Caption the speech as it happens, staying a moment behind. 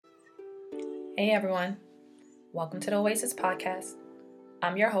Hey everyone, welcome to the Oasis Podcast.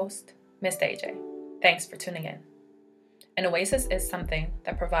 I'm your host, Miss AJ. Thanks for tuning in. An oasis is something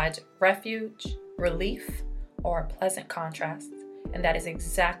that provides refuge, relief, or a pleasant contrast, and that is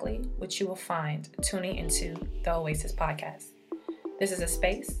exactly what you will find tuning into the Oasis Podcast. This is a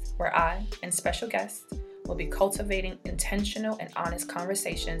space where I and special guests will be cultivating intentional and honest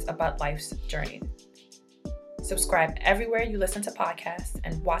conversations about life's journey. Subscribe everywhere you listen to podcasts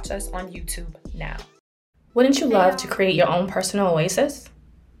and watch us on YouTube now. Wouldn't you love to create your own personal oasis?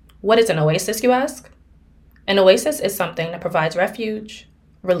 What is an oasis, you ask? An oasis is something that provides refuge,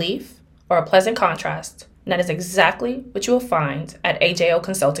 relief, or a pleasant contrast, and that is exactly what you will find at AJO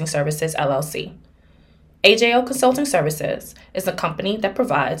Consulting Services, LLC. AJO Consulting Services is a company that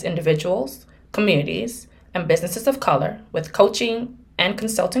provides individuals, communities, and businesses of color with coaching and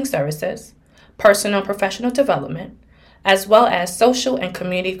consulting services, personal and professional development, as well as social and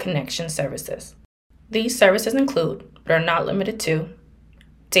community connection services. These services include, but are not limited to,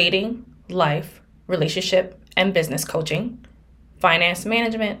 dating, life, relationship, and business coaching, finance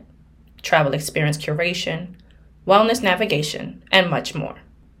management, travel experience curation, wellness navigation, and much more.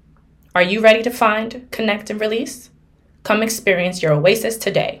 Are you ready to find, connect, and release? Come experience your oasis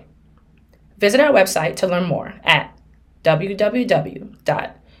today. Visit our website to learn more at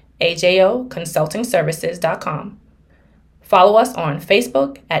www.ajoconsultingservices.com. Follow us on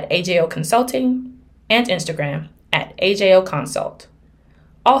Facebook at AJO Consulting and Instagram at AJO Consult.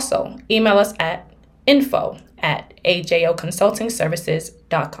 Also, email us at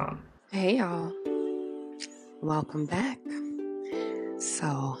info@ajoconsultingservices.com. Hey y'all, welcome back.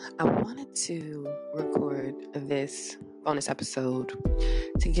 So I wanted to record this bonus episode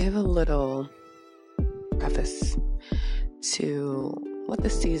to give a little preface to what the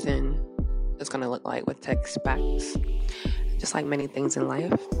season is going to look like, what to expect. Just like many things in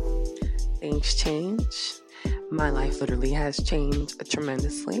life, things change. My life literally has changed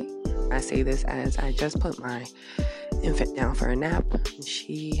tremendously. I say this as I just put my infant down for a nap and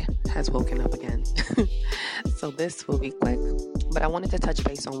she has woken up again. So this will be quick, but I wanted to touch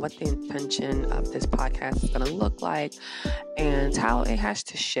base on what the intention of this podcast is going to look like and how it has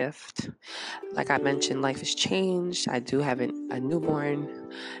to shift. Like I mentioned, life has changed. I do have a newborn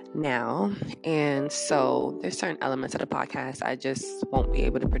now, and so there's certain elements of the podcast I just won't be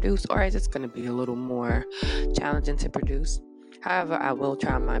able to produce, or it's just going to be a little more challenging to produce. However, I will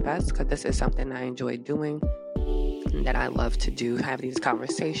try my best because this is something I enjoy doing and that I love to do, have these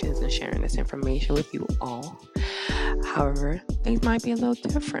conversations and sharing this information with you all. However, things might be a little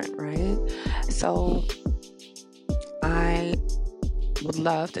different, right? So I would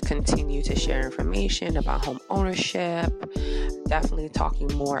love to continue to share information about home ownership, definitely talking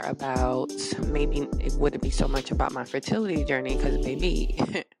more about, maybe it wouldn't be so much about my fertility journey because maybe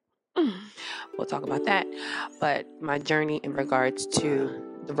we'll talk about that, but my journey in regards to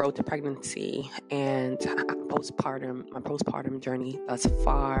the road to pregnancy and my postpartum journey thus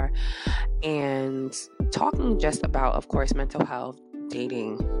far, and talking just about, of course, mental health,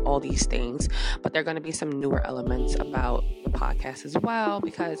 dating, all these things. But there are going to be some newer elements about the podcast as well,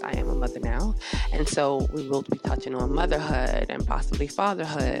 because I am a mother now, and so we will be touching on motherhood and possibly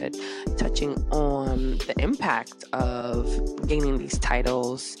fatherhood, touching on the impact of gaining these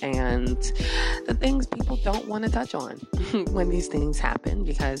titles and the things people don't want to touch on when these things happen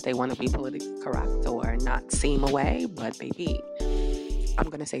because they want to be politically correct or not seem away, but baby, I'm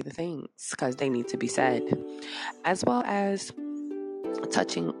going to say the things because they need to be said, as well as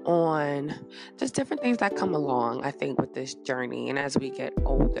touching on just different things that come along, I think, with this journey. And as we get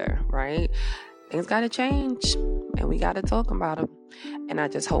older, right, things got to change and we got to talk about them. And I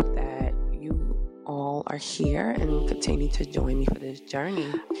just hope that you all are here and continue to join me for this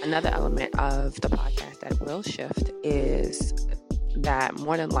journey. Another element of the podcast that will shift is that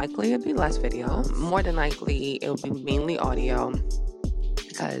more than likely it'll be less video. More than likely it'll be mainly audio,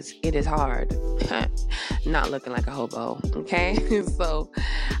 because it is hard not looking like a hobo, okay? So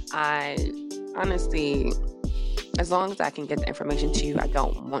I honestly, as long as I can get the information to you, I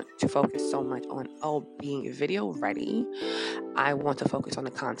don't want to focus so much on being video ready. I want to focus on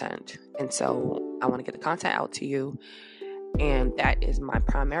the content, and so I want to get the content out to you, and that is my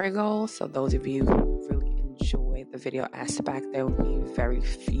primary goal. So those of you who really enjoy the video aspect, there will be very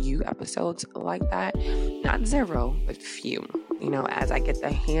few episodes like that. Not zero, but few. You know, as I get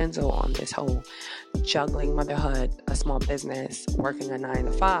the handle on this whole juggling motherhood, a small business, working a 9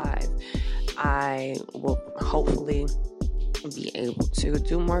 to 5, I will hopefully be able to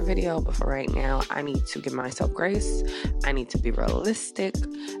do more video, but for right now, I need to give myself grace. I need to be realistic.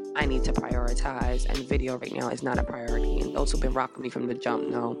 I need to prioritize, and video right now is not a priority. And those who've been rocking me from the jump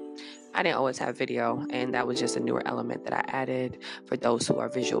know I didn't always have video, and that was just a newer element that I added for those who are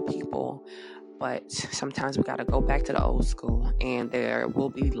visual people. But sometimes we got to go back to the old school, and there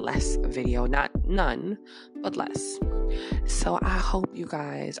will be less video, not none, but less. So I hope you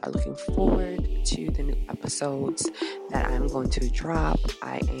guys are looking forward to the new episodes that I'm going to drop.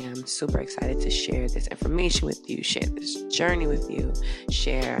 I am super excited to share this information with you, share this journey with you,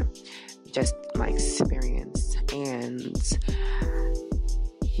 share just my experience. And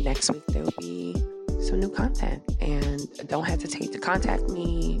next week there will be some new content, and don't hesitate to contact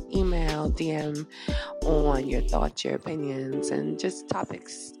me, email, DM on your thoughts, your opinions, and just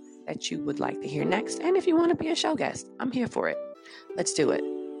topics that you would like to hear next. And if you want to be a show guest, I'm here for it. Let's do it.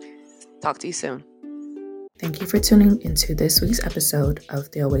 Talk to you soon. Thank you for tuning into this week's episode of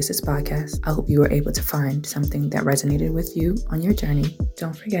the Oasis Podcast. I hope you were able to find something that resonated with you on your journey.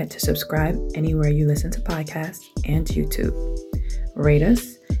 Don't forget to subscribe anywhere you listen to podcasts and YouTube. Rate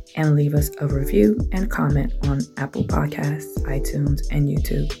us and leave us a review and comment on Apple Podcasts, iTunes, and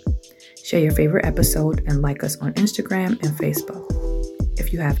YouTube. Share your favorite episode and like us on Instagram and Facebook.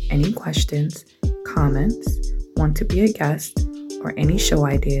 If you have any questions, comments, want to be a guest, or any show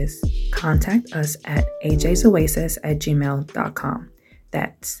ideas, contact us at ajaysoasis@gmail.com.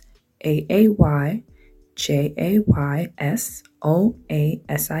 That's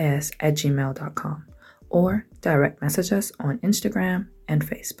AAYJAYSOASIS@gmail.com, or direct message us on Instagram and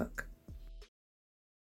Facebook.